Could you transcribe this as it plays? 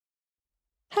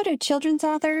How do children's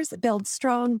authors build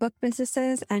strong book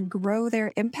businesses and grow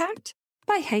their impact?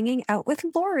 By hanging out with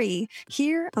Lori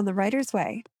here on The Writer's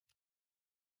Way.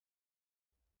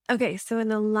 Okay, so in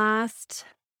the last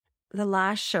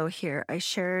show here, I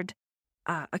shared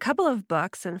a couple of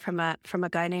books and from a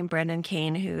guy named Brendan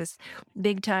Kane, who's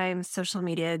big time social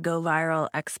media go viral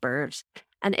expert.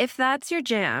 And if that's your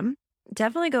jam,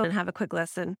 definitely go and have a quick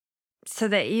listen so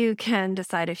that you can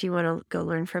decide if you want to go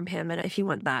learn from him and if you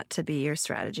want that to be your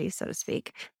strategy, so to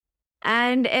speak.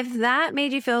 And if that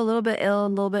made you feel a little bit ill, a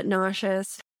little bit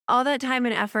nauseous, all that time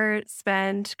and effort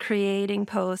spent creating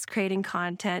posts, creating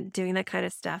content, doing that kind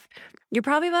of stuff, you're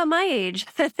probably about my age.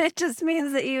 It just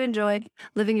means that you enjoy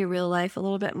living your real life a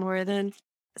little bit more than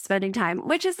spending time,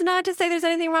 which is not to say there's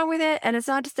anything wrong with it. And it's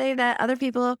not to say that other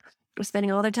people are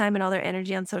spending all their time and all their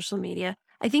energy on social media.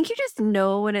 I think you just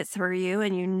know when it's for you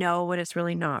and you know when it's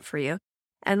really not for you.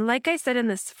 And like I said in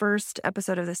this first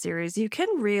episode of the series, you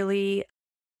can really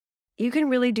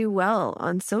do well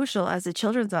on social as a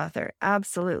children's author.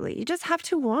 Absolutely. You just have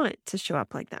to want to show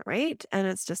up like that, right? And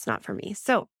it's just not for me.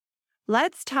 So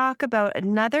let's talk about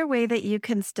another way that you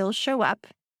can still show up.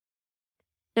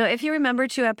 Now, if you remember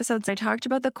 2 episodes, I talked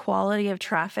about the quality of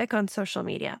traffic on social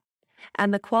media.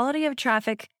 And the quality of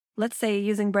traffic, let's say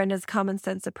using Brenda's common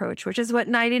sense approach, which is what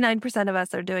 99% of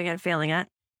us are doing and failing at.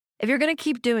 If you're going to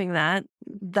keep doing that,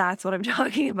 that's what I'm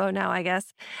talking about now, I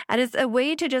guess. And it's a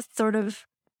way to just sort of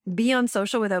be on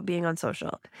social without being on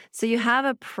social. So you have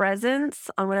a presence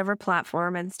on whatever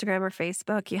platform, Instagram or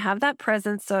Facebook, you have that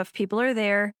presence. So if people are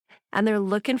there and they're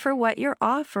looking for what you're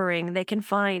offering, they can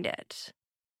find it.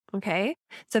 Okay.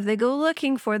 So if they go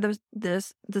looking for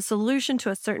the solution to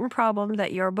a certain problem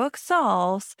that your book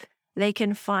solves, they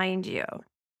can find you.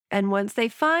 And once they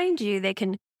find you, they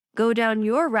can go down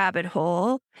your rabbit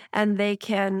hole and they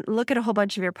can look at a whole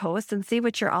bunch of your posts and see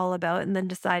what you're all about and then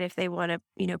decide if they want to,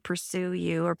 pursue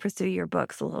you or pursue your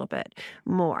books a little bit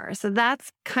more. So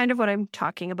that's kind of what I'm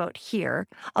talking about here.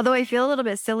 Although I feel a little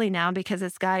bit silly now because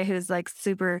this guy who's like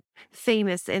super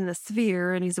famous in the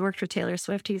sphere and he's worked with Taylor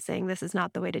Swift, he's saying this is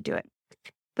not the way to do it.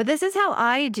 But this is how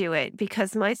I do it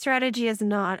because my strategy is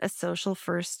not a social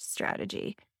first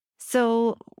strategy.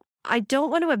 So I don't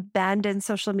want to abandon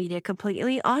social media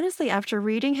completely. Honestly, after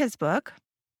reading his book,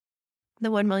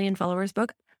 the 1 Million Followers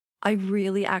book, I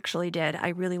really actually did. I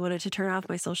really wanted to turn off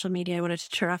my social media. I wanted to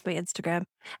turn off my Instagram.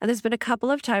 And there's been a couple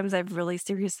of times I've really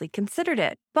seriously considered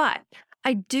it. But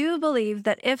I do believe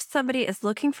that if somebody is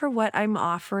looking for what I'm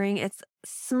offering, it's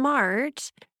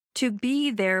smart to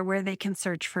be there where they can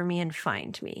search for me and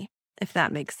find me, if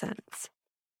that makes sense.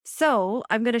 So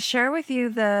I'm going to share with you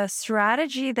the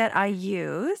strategy that I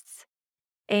use,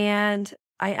 and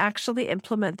I actually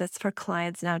implement this for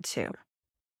clients now too.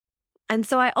 And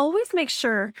so I always make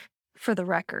sure, for the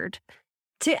record,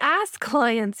 to ask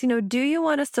clients, do you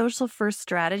want a social first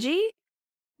strategy?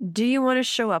 Do you want to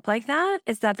show up like that?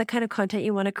 Is that the kind of content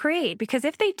you want to create? Because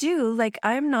if they do,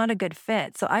 I'm not a good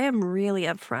fit. So I am really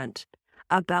upfront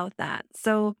about that.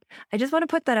 So I just want to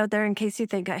put that out there in case you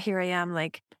think here I am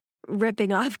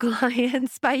ripping off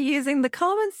clients by using the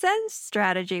common sense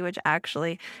strategy, which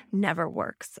actually never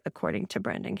works, according to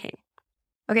Brendan Kane.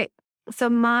 Okay, so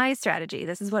my strategy,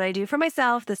 this is what I do for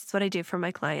myself. This is what I do for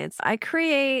my clients. I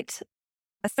create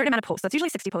a certain amount of posts. That's usually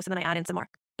 60 posts, and then I add in some more.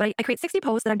 But I create 60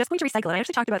 posts that I'm just going to recycle. And I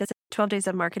actually talked about this in 12 Days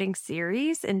of Marketing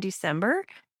series in December.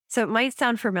 So it might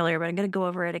sound familiar, but I'm going to go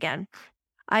over it again.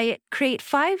 I create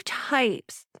 5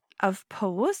 types of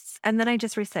posts, and then I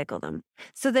just recycle them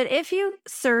so that if you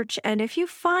search and if you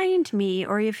find me,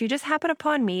 or if you just happen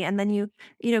upon me and then you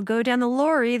go down the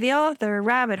Lori, the author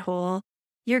rabbit hole,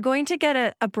 you're going to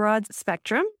get a broad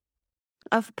spectrum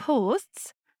of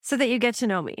posts so that you get to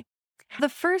know me. The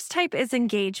first type is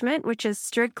engagement, which is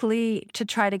strictly to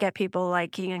try to get people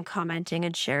liking and commenting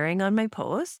and sharing on my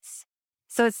posts.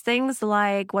 So it's things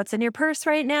like, what's in your purse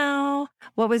right now?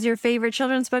 What was your favorite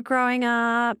children's book growing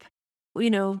up?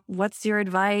 What's your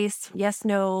advice? Yes,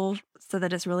 no, so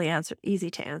that it's really easy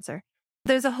to answer.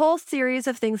 There's a whole series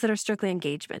of things that are strictly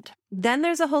engagement. Then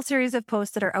there's a whole series of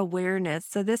posts that are awareness.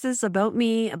 So this is about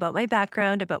me, about my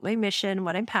background, about my mission,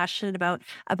 what I'm passionate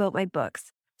about my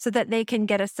books, so that they can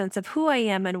get a sense of who I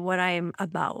am and what I'm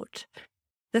about.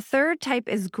 The third type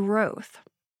is growth.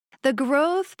 The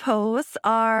growth posts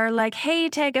are like, hey,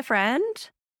 tag a friend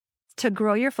to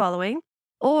grow your following,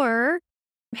 or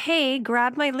hey,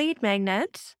 grab my lead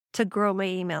magnet to grow my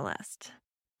email list.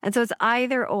 And so it's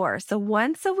either or. So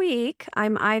once a week,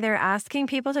 I'm either asking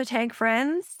people to tag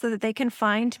friends so that they can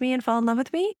find me and fall in love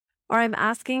with me, or I'm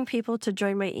asking people to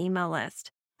join my email list.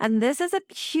 And this is a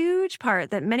huge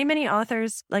part that many, many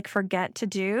authors like forget to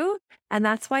do. And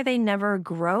that's why they never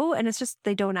grow. And it's just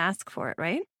they don't ask for it,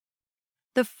 right?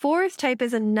 The fourth type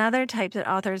is another type that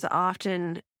authors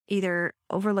often either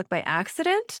overlook by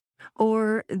accident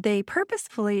or they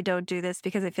purposefully don't do this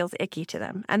because it feels icky to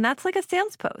them. And that's like a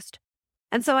sales post.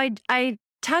 And so I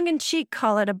tongue in cheek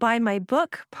call it a buy my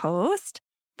book post,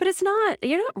 but it's not,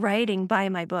 you're not writing buy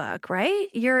my book, right?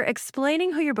 You're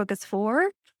explaining who your book is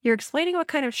for. You're explaining what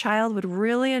kind of child would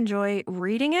really enjoy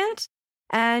reading it.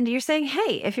 And you're saying,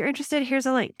 hey, if you're interested, here's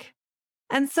a link.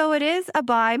 And so it is a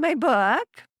buy my book,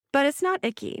 but it's not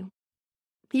icky.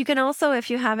 You can also, if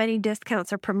you have any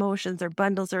discounts or promotions or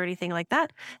bundles or anything like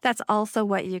that, that's also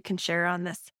what you can share on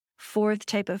this fourth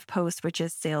type of post, which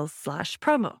is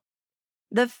sales/promo.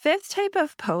 The fifth type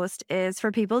of post is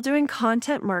for people doing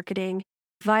content marketing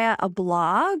via a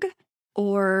blog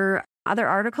or other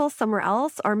articles somewhere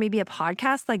else, or maybe a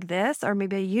podcast like this, or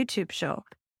maybe a YouTube show.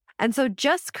 And so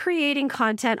just creating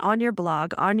content on your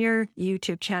blog, on your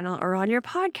YouTube channel, or on your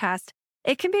podcast,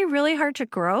 it can be really hard to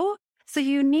grow. So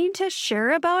you need to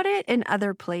share about it in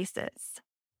other places,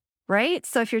 right?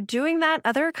 So if you're doing that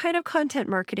other kind of content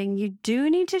marketing, you do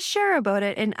need to share about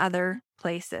it in other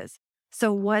places.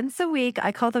 So once a week,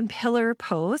 I call them pillar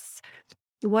posts.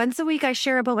 Once a week, I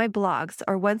share about my blogs,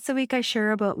 or once a week, I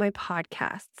share about my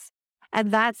podcasts. And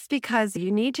that's because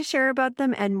you need to share about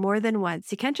them and more than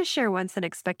once. You can't just share once and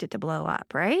expect it to blow up,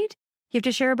 right? You have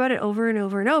to share about it over and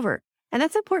over and over. And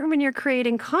that's important when you're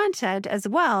creating content as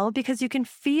well, because you can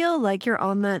feel like you're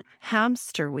on the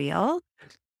hamster wheel.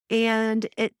 And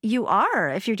you are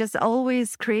if you're just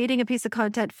always creating a piece of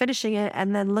content, finishing it,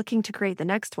 and then looking to create the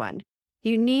next one.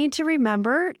 You need to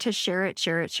remember to share it.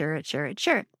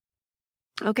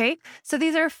 Okay, so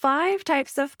these are 5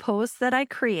 types of posts that I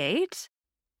create,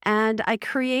 and I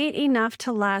create enough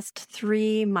to last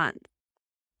 3 months,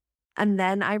 and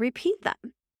then I repeat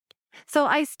them. So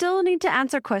I still need to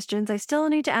answer questions. I still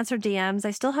need to answer DMs.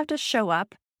 I still have to show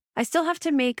up. I still have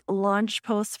to make launch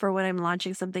posts for when I'm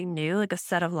launching something new, like a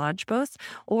set of launch posts,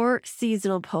 or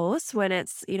seasonal posts when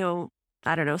it's,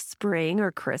 I don't know, spring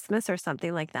or Christmas or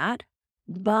something like that.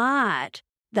 But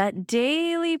that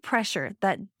daily pressure,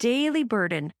 that daily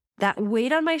burden, that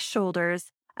weight on my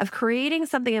shoulders of creating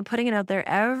something and putting it out there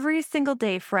every single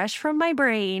day, fresh from my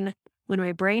brain, when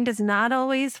my brain does not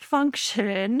always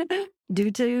function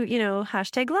due to,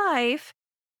 #life,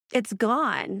 it's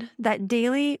gone. That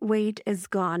daily weight is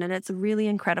gone, and it's really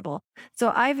incredible.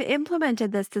 So I've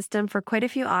implemented this system for quite a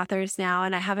few authors now,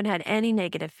 and I haven't had any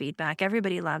negative feedback.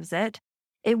 Everybody loves it.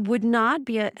 It would not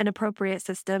be an appropriate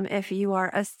system if you are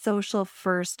a social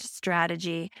first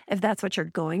strategy, if that's what you're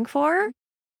going for.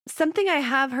 Something I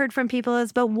have heard from people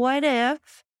is, but what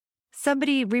if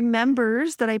somebody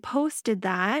remembers that I posted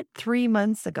that 3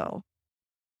 months ago?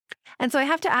 And so I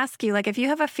have to ask you, like, if you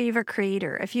have a favorite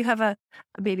creator, if you have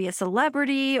maybe a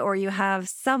celebrity, or you have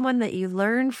someone that you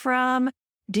learn from,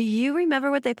 do you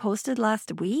remember what they posted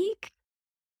last week?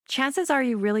 Chances are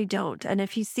you really don't. And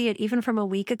if you see it even from a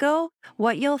week ago,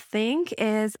 what you'll think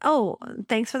is, oh,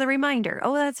 thanks for the reminder.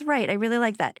 Oh, that's right. I really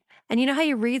like that. And you know how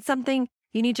you read something,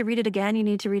 you need to read it again, you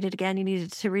need to read it again, you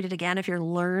need to read it again if you're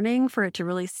learning for it to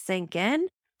really sink in.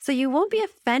 So you won't be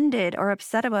offended or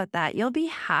upset about that. You'll be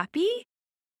happy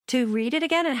to read it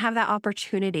again and have that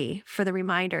opportunity for the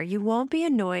reminder. You won't be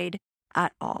annoyed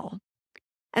at all.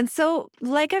 And so,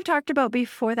 like I've talked about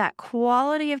before, that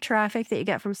quality of traffic that you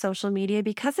get from social media,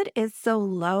 because it is so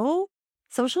low,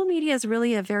 social media is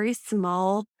really a very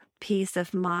small piece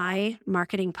of my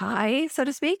marketing pie, so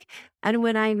to speak. And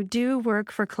when I do work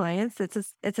for clients,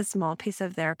 it's a small piece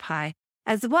of their pie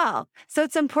as well. So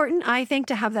it's important, I think,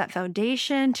 to have that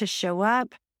foundation, to show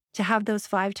up, to have those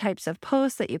 5 types of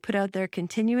posts that you put out there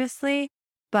continuously.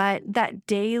 But that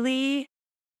daily,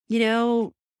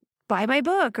 buy my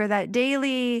book, or that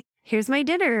daily, here's my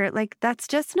dinner, like that's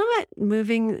just not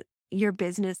moving your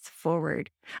business forward.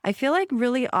 I feel like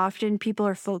really often people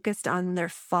are focused on their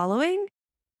following,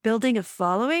 building a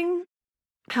following,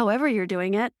 however you're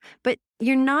doing it, but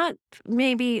you're not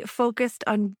maybe focused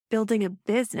on building a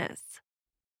business.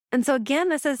 And so again,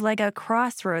 this is like a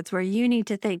crossroads where you need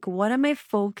to think, what am I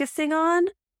focusing on?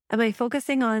 Am I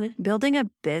focusing on building a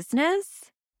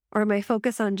business, or am I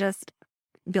focused on just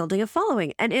building a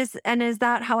following? And is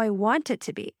that how I want it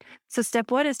to be? So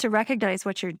step 1 is to recognize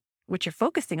what you're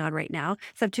focusing on right now.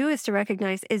 Step 2 is to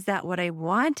recognize, is that what I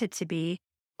want it to be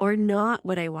or not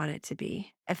what I want it to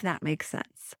be, if that makes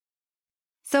sense.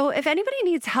 So if anybody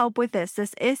needs help with this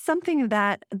is something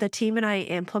that the team and I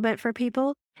implement for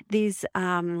people. These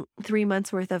 3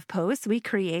 months worth of posts, we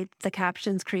create the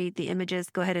captions, create the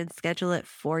images, go ahead and schedule it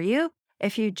for you.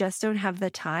 if you just don't have the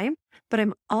time. But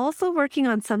I'm also working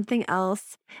on something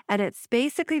else, and it's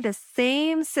basically the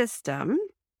same system,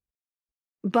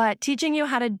 but teaching you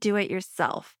how to do it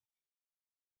yourself.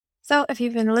 So if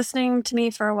you've been listening to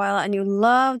me for a while and you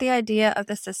love the idea of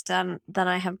the system, then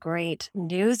I have great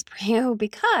news for you,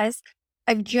 because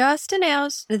I've just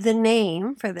announced the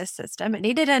name for this system. It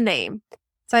needed a name.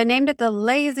 So I named it the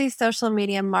Lazy Social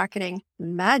Media Marketing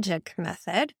Magic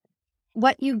Method.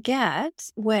 What you get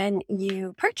when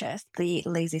you purchase the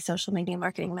Lazy Social Media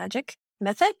Marketing Magic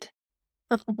Method.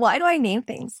 Why do I name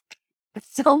things?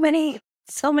 So many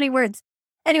words.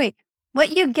 Anyway,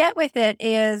 what you get with it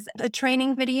is a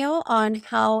training video on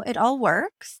how it all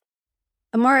works,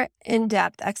 a more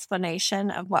in-depth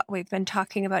explanation of what we've been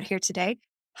talking about here today,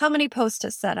 how many posts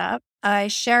to set up. I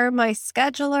share my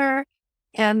scheduler,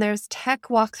 and there's tech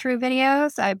walkthrough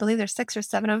videos. I believe there's 6 or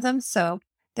 7 of them. So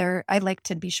I like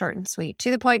to be short and sweet, to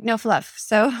the point, no fluff.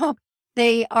 So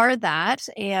they are that,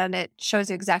 and it shows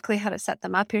you exactly how to set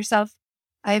them up yourself.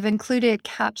 I've included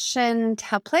caption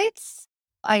templates.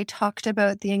 I talked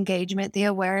about the engagement, the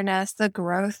awareness, the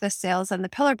growth, the sales, and the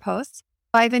pillar posts.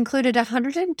 I've included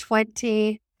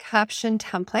 120 caption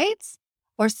templates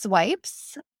or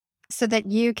swipes so that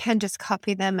you can just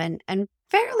copy them and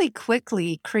fairly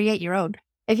quickly create your own.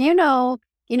 If you know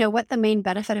what the main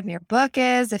benefit of your book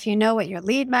is, if you know what your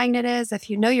lead magnet is, if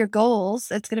you know your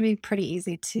goals, it's going to be pretty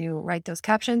easy to write those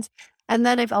captions. And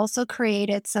then I've also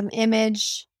created some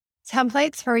image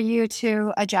templates for you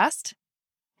to adjust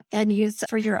and use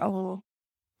for your own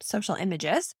social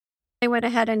images. I went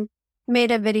ahead and made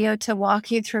a video to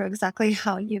walk you through exactly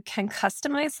how you can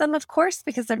customize them, of course,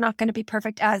 because they're not going to be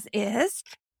perfect as is,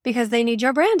 because they need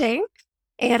your branding.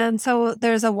 And so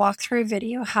there's a walkthrough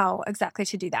video how exactly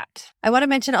to do that. I want to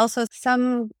mention also,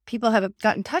 some people have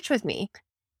got in touch with me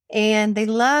and they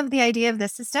love the idea of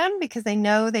this system because they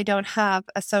know they don't have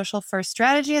a social first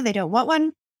strategy and they don't want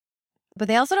one, but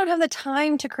they also don't have the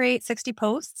time to create 60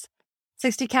 posts,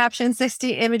 60 captions,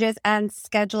 60 images, and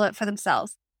schedule it for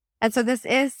themselves. And so this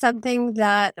is something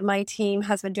that my team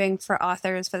has been doing for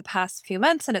authors for the past few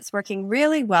months, and it's working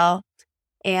really well.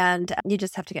 And you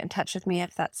just have to get in touch with me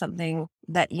if that's something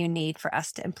that you need for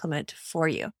us to implement for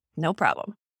you. No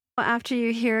problem. After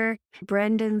you hear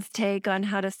Brendan's take on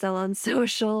how to sell on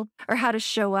social or how to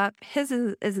show up, his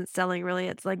isn't selling really.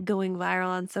 It's like going viral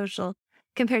on social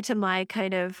compared to my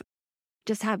kind of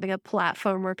just having a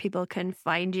platform where people can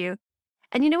find you.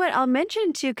 And you know what? I'll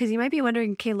mention too, because you might be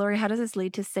wondering, okay, Lori, how does this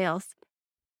lead to sales?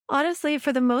 Honestly,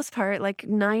 for the most part, like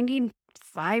 95%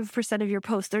 of your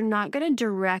posts, they're not going to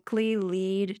directly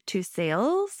lead to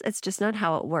sales. It's just not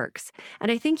how it works. And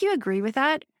I think you agree with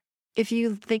that if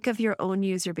you think of your own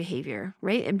user behavior,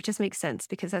 right? It just makes sense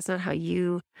because that's not how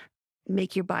you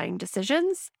make your buying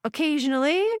decisions.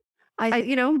 Occasionally,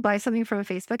 I buy something from a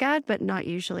Facebook ad, but not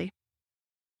usually.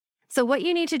 So what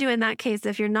you need to do in that case,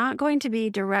 if you're not going to be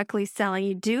directly selling,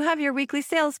 you do have your weekly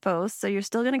sales posts. So you're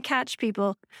still going to catch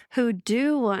people who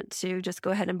do want to just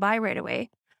go ahead and buy right away.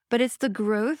 But it's the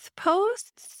growth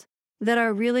posts that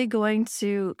are really going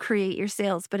to create your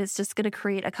sales, but it's just going to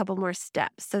create a couple more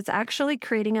steps. So it's actually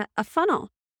creating a funnel.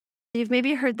 You've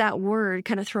maybe heard that word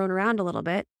kind of thrown around a little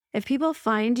bit. If people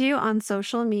find you on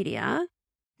social media,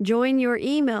 join your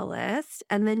email list,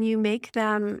 and then you make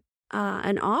them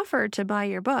an offer to buy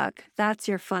your book, that's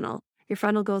your funnel. Your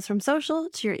funnel goes from social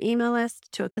to your email list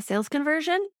to a sales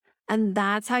conversion. And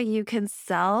that's how you can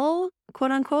sell,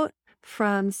 quote unquote,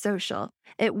 from social.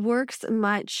 It works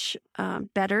much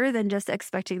better than just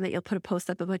expecting that you'll put a post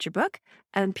up about your book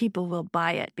and people will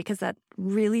buy it, because that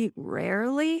really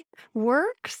rarely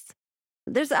works.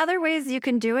 There's other ways you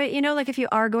can do it. Like if you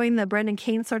are going the Brendan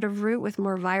Kane sort of route with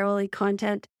more virally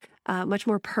content, much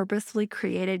more purposefully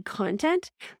created content,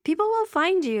 people will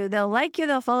find you. They'll like you.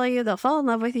 They'll follow you. They'll fall in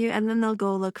love with you. And then they'll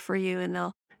go look for you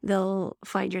and they'll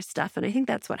find your stuff. And I think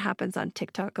that's what happens on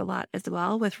TikTok a lot as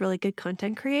well with really good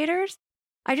content creators.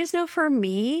 I just know for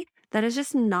me, that is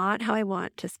just not how I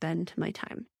want to spend my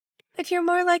time. If you're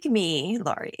more like me,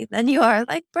 Lori, than you are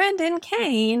like Brendan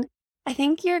Kane, I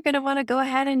think you're going to want to go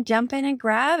ahead and jump in and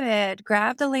grab it.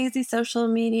 Grab the Lazy Social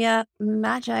Media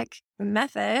Magic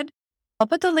Method. I'll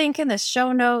put the link in the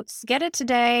show notes. Get it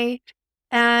today.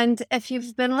 And if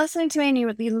you've been listening to me and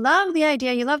you love the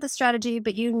idea, you love the strategy,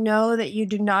 but you know that you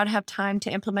do not have time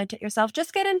to implement it yourself,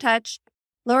 just get in touch.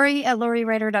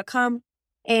 Lori@loriwriter.com.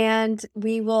 And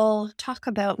we will talk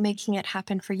about making it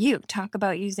happen for you. Talk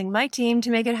about using my team to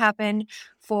make it happen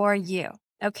for you.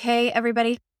 Okay,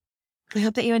 everybody? I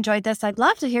hope that you enjoyed this. I'd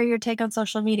love to hear your take on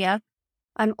social media.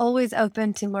 I'm always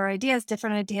open to more ideas,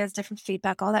 different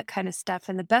feedback, all that kind of stuff.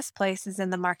 And the best place is in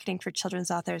the Marketing for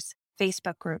Children's Authors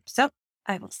Facebook group. So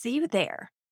I will see you there.